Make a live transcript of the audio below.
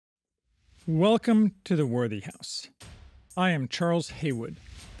Welcome to the Worthy House. I am Charles Haywood,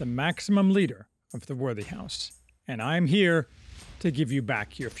 the maximum leader of the Worthy House, and I'm here to give you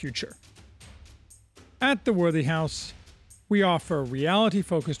back your future. At the Worthy House, we offer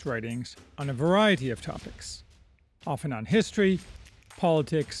reality-focused writings on a variety of topics, often on history,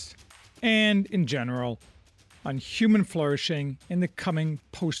 politics, and, in general, on human flourishing in the coming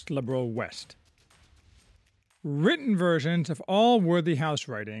post-liberal West. Written versions of all Worthy House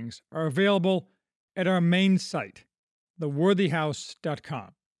writings are available at our main site,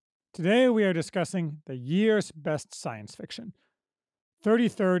 theworthyhouse.com. Today we are discussing the year's best science fiction,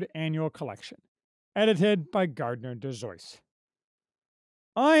 33rd Annual Collection, edited by Gardner Dozois.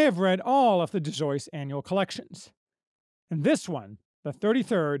 I have read all of the Dozois annual collections, and this one, the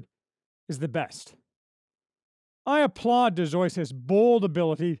 33rd, is the best. I applaud Dozois' bold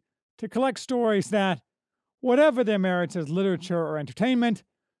ability to collect stories that, whatever their merits as literature or entertainment,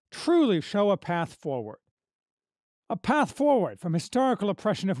 truly show a path forward. A path forward from historical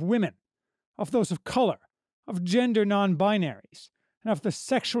oppression of women, of those of color, of gender non-binaries, and of the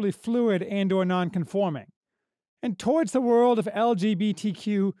sexually fluid and/or non-conforming, and towards the world of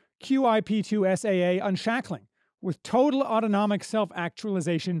LGBTQ QIP2SAA unshackling, with total autonomic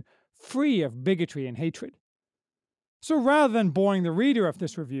self-actualization free of bigotry and hatred. So rather than boring the reader of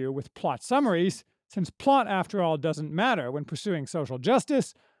this review with plot summaries, since plot, after all, doesn't matter when pursuing social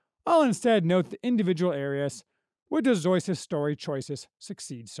justice, I'll instead note the individual areas where Dozois' story choices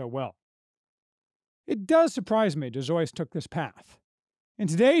succeed so well. It does surprise me Dozois took this path. In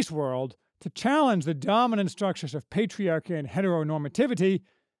today's world, to challenge the dominant structures of patriarchy and heteronormativity,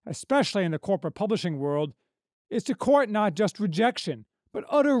 especially in the corporate publishing world, is to court not just rejection, but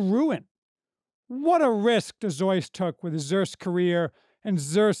utter ruin. What a risk Dozois took with Zer's career and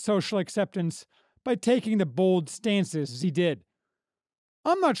Zer's social acceptance by taking the bold stances Z did.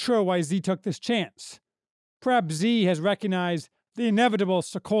 I'm not sure why Z took this chance. Perhaps Z has recognized the inevitable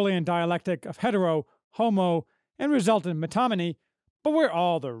Sokolian dialectic of hetero, homo, and resultant metonymy, but we're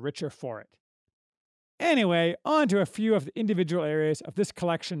all the richer for it. Anyway, on to a few of the individual areas of this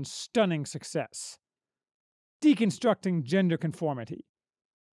collection's stunning success. Deconstructing gender conformity.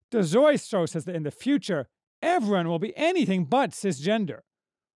 Dozois says that in the future, everyone will be anything but cisgender.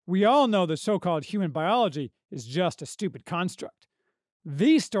 We all know that so-called human biology is just a stupid construct.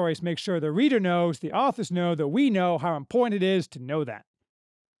 These stories make sure the reader knows, the authors know, that we know how important it is to know that.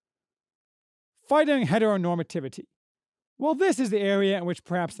 Fighting heteronormativity. While this is the area in which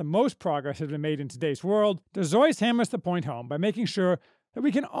perhaps the most progress has been made in today's world, Dozois hammers the point home by making sure that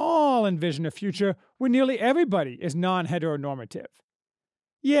we can all envision a future where nearly everybody is non-heteronormative.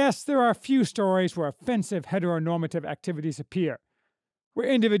 Yes, there are a few stories where offensive heteronormative activities appear, where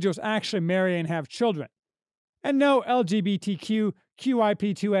individuals actually marry and have children, and no LGBTQ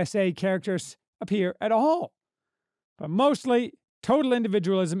QIP2SA characters appear at all. But mostly, total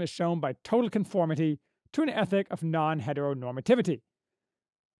individualism is shown by total conformity to an ethic of non-heteronormativity.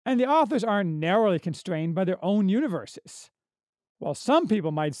 And the authors aren't narrowly constrained by their own universes. While some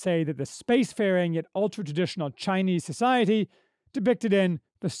people might say that the spacefaring yet ultra-traditional Chinese society depicted in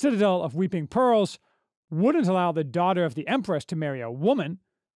The Citadel of Weeping Pearls wouldn't allow the daughter of the Empress to marry a woman,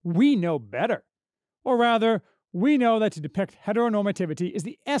 we know better. Or rather, we know that to depict heteronormativity is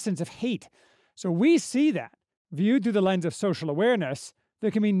the essence of hate. So we see that, viewed through the lens of social awareness,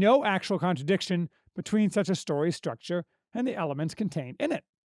 there can be no actual contradiction between such a story structure and the elements contained in it.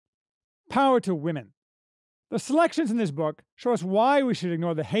 Power to women. The selections in this book show us why we should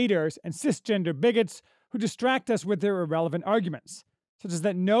ignore the haters and cisgender bigots who distract us with their irrelevant arguments, such as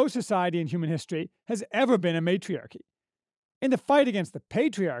that no society in human history has ever been a matriarchy. In the fight against the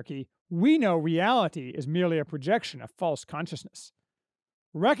patriarchy, we know reality is merely a projection of false consciousness.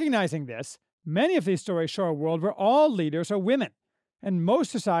 Recognizing this, many of these stories show a world where all leaders are women, and most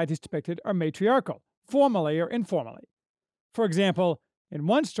societies depicted are matriarchal, formally or informally. For example, in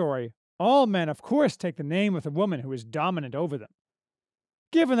one story, all men of course take the name of the woman who is dominant over them.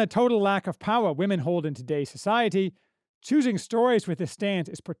 Given the total lack of power women hold in today's society, choosing stories with this stance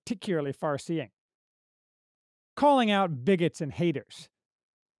is particularly far-seeing. Calling out bigots and haters.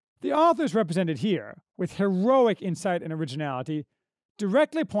 The authors represented here, with heroic insight and originality,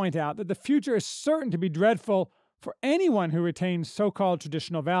 directly point out that the future is certain to be dreadful for anyone who retains so-called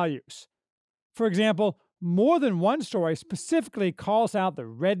traditional values. For example, more than one story specifically calls out the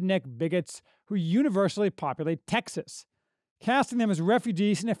redneck bigots who universally populate Texas, casting them as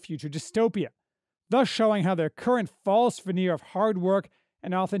refugees in a future dystopia, thus showing how their current false veneer of hard work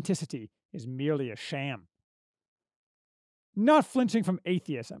and authenticity is merely a sham. Not flinching from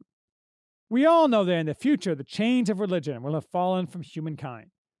atheism. We all know that in the future the chains of religion will have fallen from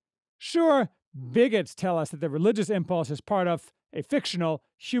humankind. Sure, bigots tell us that the religious impulse is part of a fictional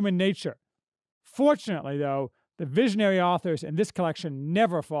human nature. Fortunately, though, the visionary authors in this collection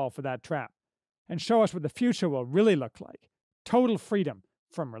never fall for that trap and show us what the future will really look like: total freedom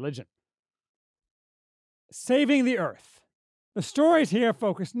from religion. Saving the Earth. The stories here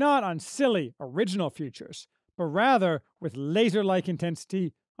focus not on silly, original futures, but rather, with laser-like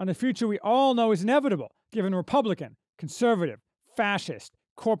intensity, on a future we all know is inevitable, given Republican, conservative, fascist,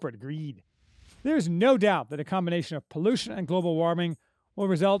 corporate greed. There is no doubt that a combination of pollution and global warming will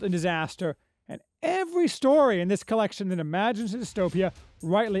result in disaster, and every story in this collection that imagines a dystopia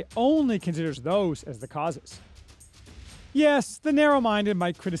rightly only considers those as the causes. Yes, the narrow-minded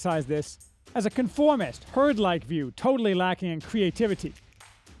might criticize this as a conformist, herd-like view totally lacking in creativity.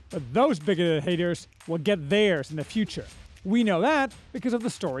 But those bigoted haters will get theirs in the future. We know that because of the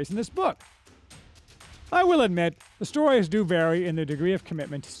stories in this book. I will admit, the stories do vary in their degree of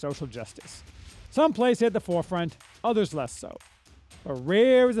commitment to social justice. Some place it at the forefront, others less so. But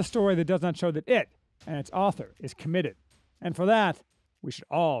rare is a story that does not show that it and its author is committed. And for that, we should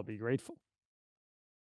all be grateful.